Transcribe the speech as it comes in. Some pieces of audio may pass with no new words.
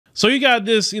So you got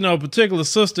this, particular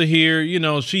sister here,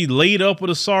 she laid up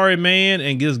with a sorry man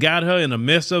and just got her in a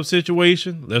messed up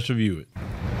situation. Let's review it.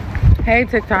 Hey,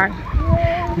 TikTok.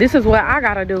 This is what I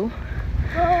gotta do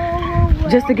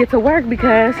just to get to work,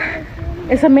 because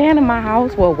it's a man in my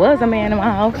house, well, was a man in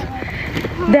my house,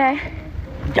 that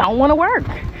don't want to work,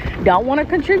 don't want to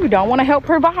contribute, don't want to help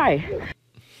provide.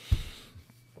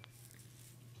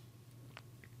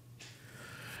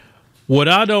 What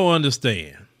I don't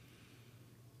understand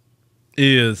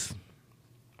is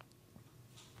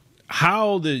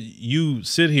how did you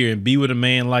sit here and be with a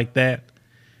man like that?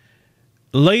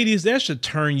 Ladies, that should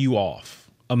turn you off.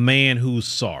 A man who's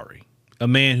sorry, a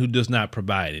man who does not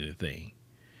provide anything.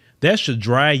 That should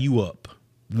dry you up,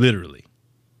 literally.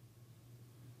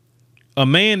 A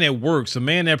man that works, a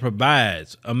man that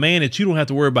provides, a man that you don't have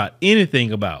to worry about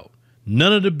anything about,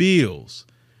 none of the bills,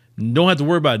 don't have to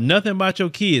worry about nothing about your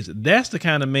kids. That's the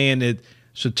kind of man that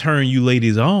should turn you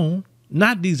ladies on,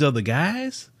 not these other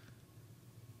guys.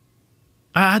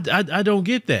 I don't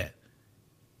get that.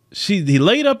 He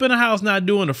laid up in the house not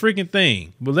doing a freaking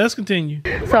thing. But let's continue.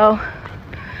 So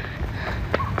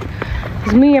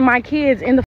it's me and my kids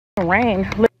in the rain.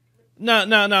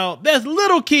 No. That's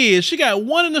little kids. She got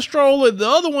one in the stroller, the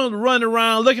other one running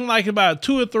around looking like about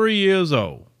 2 or 3 years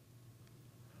old.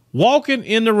 Walking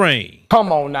in the rain.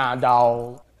 Come on now,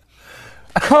 dog.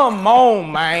 Come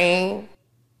on, man.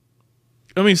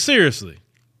 I mean, seriously.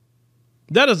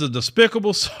 That is a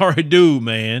despicable, sorry dude,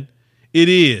 man. It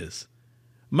is.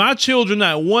 My children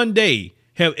not one day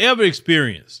have ever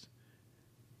experienced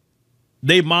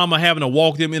they mama having to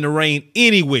walk them in the rain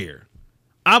anywhere.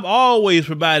 I've always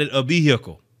provided a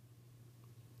vehicle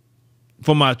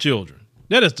for my children.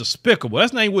 That is despicable.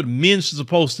 That's not even what men are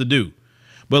supposed to do.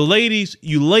 But ladies,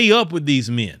 you lay up with these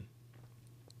men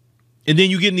and then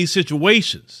you get in these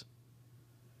situations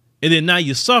and then now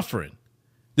you're suffering.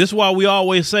 This is why we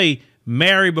always say,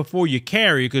 marry before you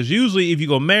carry, because usually if you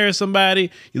go marry somebody,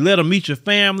 you let them meet your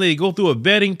family, you go through a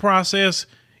vetting process.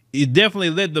 You definitely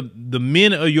let the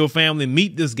men of your family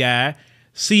meet this guy,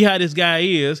 see how this guy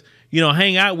is,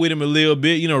 hang out with him a little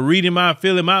bit, read him out,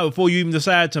 fill him out before you even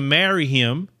decide to marry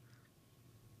him.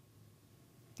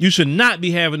 You should not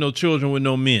be having no children with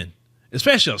no men,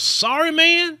 especially a sorry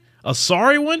man, a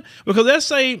sorry one, because let's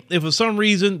say if for some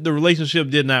reason the relationship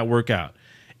did not work out.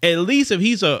 At least if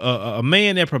he's a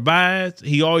man that provides,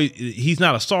 he's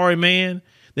not a sorry man,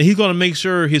 then he's going to make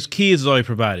sure his kids is always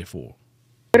provided for.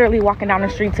 Literally walking down the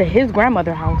street to his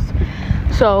grandmother's house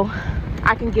so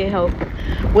I can get help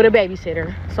with a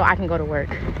babysitter so I can go to work.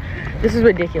 This is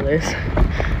ridiculous.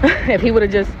 If he would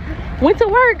have just went to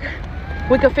work,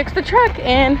 we could fix the truck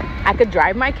and I could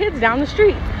drive my kids down the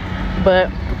street. But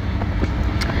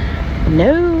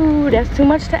no, that's too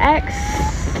much to ask.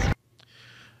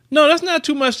 No, that's not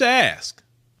too much to ask.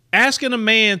 Asking a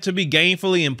man to be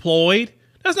gainfully employed,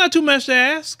 that's not too much to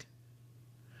ask.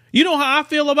 You know how I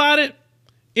feel about it?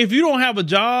 If you don't have a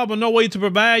job or no way to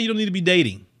provide, you don't need to be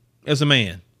dating as a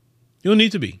man. You don't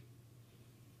need to be.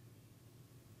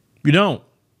 You don't.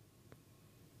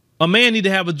 A man needs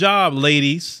to have a job,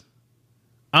 ladies.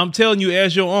 I'm telling you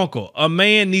as your uncle, a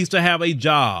man needs to have a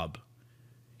job.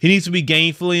 He needs to be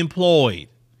gainfully employed.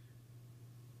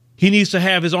 He needs to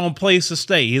have his own place to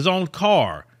stay, his own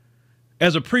car,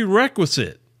 as a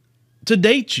prerequisite to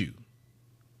date you.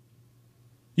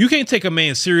 You can't take a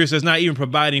man serious that's not even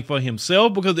providing for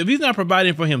himself, because if he's not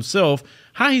providing for himself,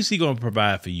 how is he going to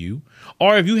provide for you?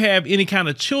 Or if you have any kind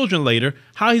of children later,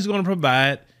 how he's going to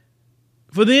provide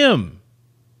for them?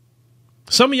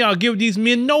 Some of y'all give these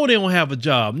men, no, they don't have a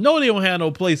job. No, they don't have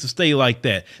no place to stay like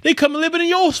that. They come and live in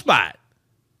your spot.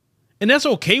 And that's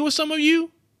okay with some of you?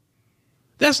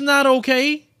 That's not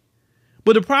okay.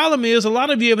 But the problem is a lot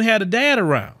of you haven't had a dad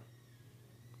around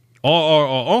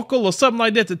or uncle or something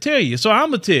like that to tell you. So I'm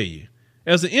going to tell you,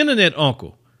 as an internet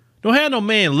uncle, don't have no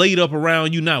man laid up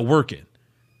around you not working.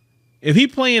 If he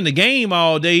playing the game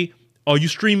all day, are you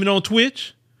streaming on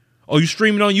Twitch? Are you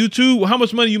streaming on YouTube? Well, how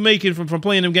much money are you making from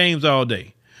playing them games all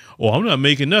day? Oh, I'm not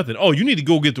making nothing. Oh, you need to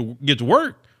go get to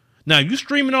work. Now, if you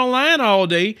streaming online all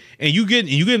day and you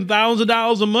getting thousands of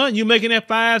dollars a month, you making that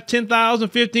 $5,000, $10,000,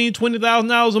 $15,000,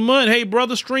 $20,000 a month. Hey,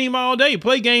 brother, stream all day,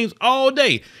 play games all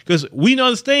day. Because we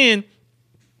understand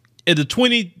at the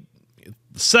 22nd,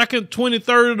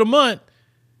 23rd of the month,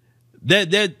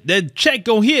 that check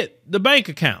gonna hit the bank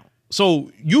account.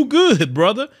 So you good,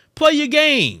 brother. Play your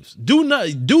games. Do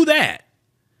that.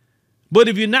 But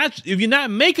if you're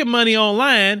not making money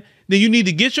online, then you need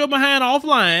to get your behind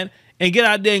offline and get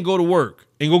out there and go to work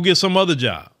and go get some other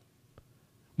job.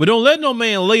 But don't let no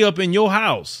man lay up in your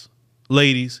house,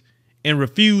 ladies, and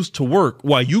refuse to work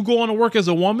while you going to work as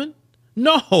a woman.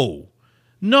 No,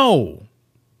 no.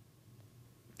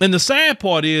 And the sad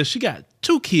part is she got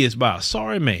 2 kids by a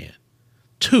sorry man.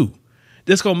 2.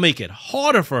 That's going to make it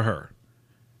harder for her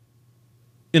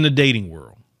in the dating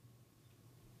world.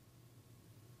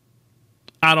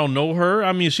 I don't know her.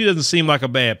 I mean, she doesn't seem like a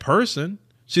bad person.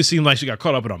 She seems like she got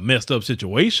caught up in a messed up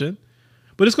situation,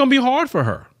 but it's going to be hard for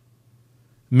her.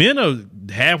 Men are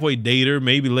halfway date her,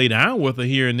 maybe lay down with her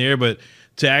here and there, but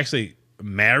to actually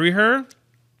marry her,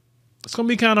 it's going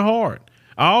to be kind of hard.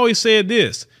 I always said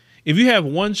this: if you have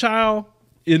 1 child,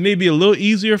 it may be a little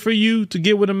easier for you to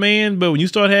get with a man, but when you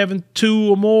start having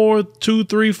 2 or more, 2,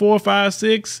 3, 4, 5,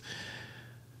 6,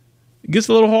 it gets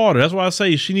a little harder. That's why I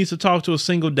say she needs to talk to a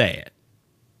single dad.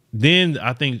 Then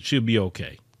I think she'll be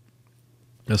okay.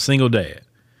 A single dad.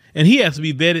 And he has to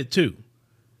be vetted too.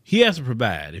 He has to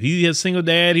provide. If he has a single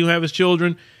dad, he don't have his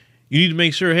children, you need to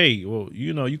make sure, hey, well,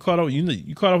 you know, you caught up on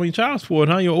your child support,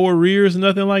 huh? Your arrears and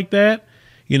nothing like that.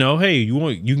 You know, hey, you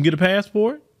can get a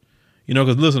passport? You know,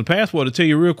 because listen, a passport will tell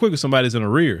you real quick if somebody's in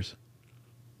arrears.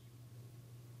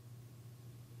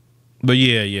 But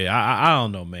yeah, I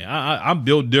don't know, man. I'm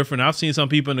built different. I've seen some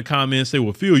people in the comments say,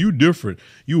 well, Phil, you different.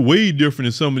 You way different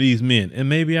than some of these men. And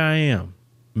maybe I am.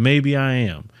 Maybe I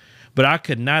am. But I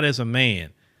could not, as a man,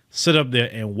 sit up there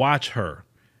and watch her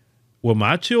with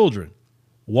my children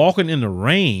walking in the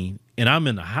rain and I'm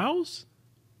in the house.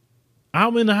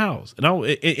 I'm in the house.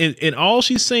 And all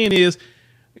she's saying is,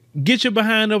 get your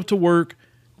behind up to work.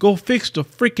 Go fix the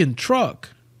freaking truck.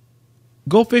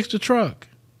 Go fix the truck.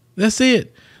 That's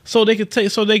it. So she could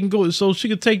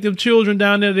take them children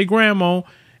down there to their grandma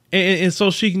and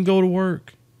so she can go to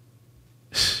work.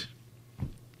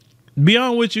 Be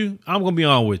on with you. I'm going to be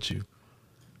on with you.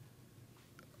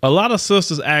 A lot of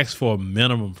sisters ask for a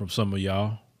minimum from some of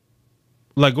y'all.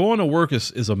 Like going to work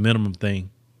is a minimum thing.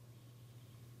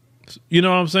 You know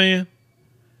what I'm saying?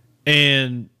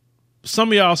 And some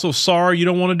of y'all are so sorry you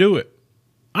don't want to do it.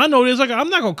 I know this. Like, I'm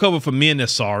not going to cover for men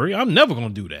that's sorry. I'm never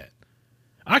going to do that.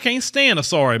 I can't stand a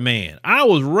sorry man. I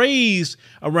was raised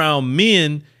around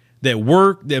men that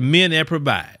work, men that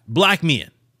provide, black men.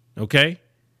 Okay.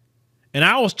 And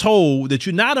I was told that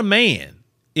you're not a man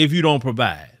if you don't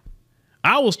provide.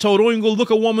 I was told don't even go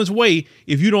look a woman's way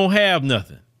if you don't have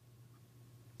nothing.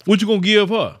 What you going to give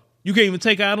her? You can't even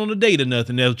take her out on a date or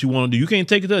nothing. That's what you want to do. You can't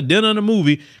take her to a dinner and a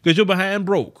movie because you're behind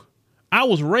broke. I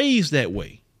was raised that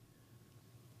way.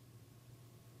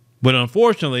 But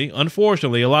unfortunately,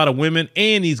 a lot of women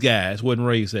and these guys wasn't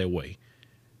raised that way.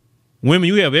 Women,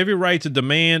 you have every right to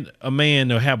demand a man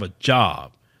to have a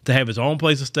job, to have his own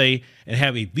place to stay, and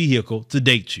have a vehicle to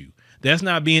date you. That's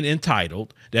not being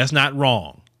entitled. That's not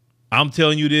wrong. I'm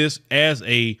telling you this as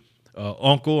a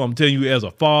uncle. I'm telling you as a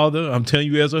father. I'm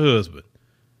telling you as a husband.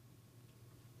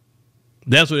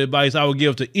 That's what advice I would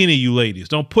give to any of you ladies.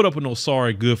 Don't put up with no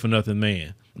sorry, good for nothing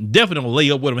man. Definitely don't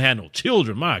lay up with him and have no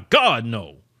children. My God,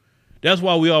 no. That's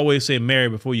why we always say marry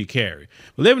before you carry.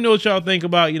 But let me know what y'all think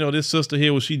about, this sister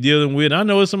here, what she dealing with. I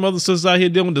know there's some other sisters out here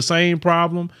dealing with the same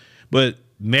problem, but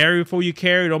marry before you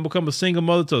carry. Don't become a single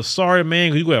mother to a sorry man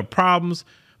because you're going to have problems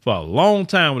for a long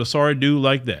time with a sorry dude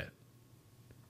like that.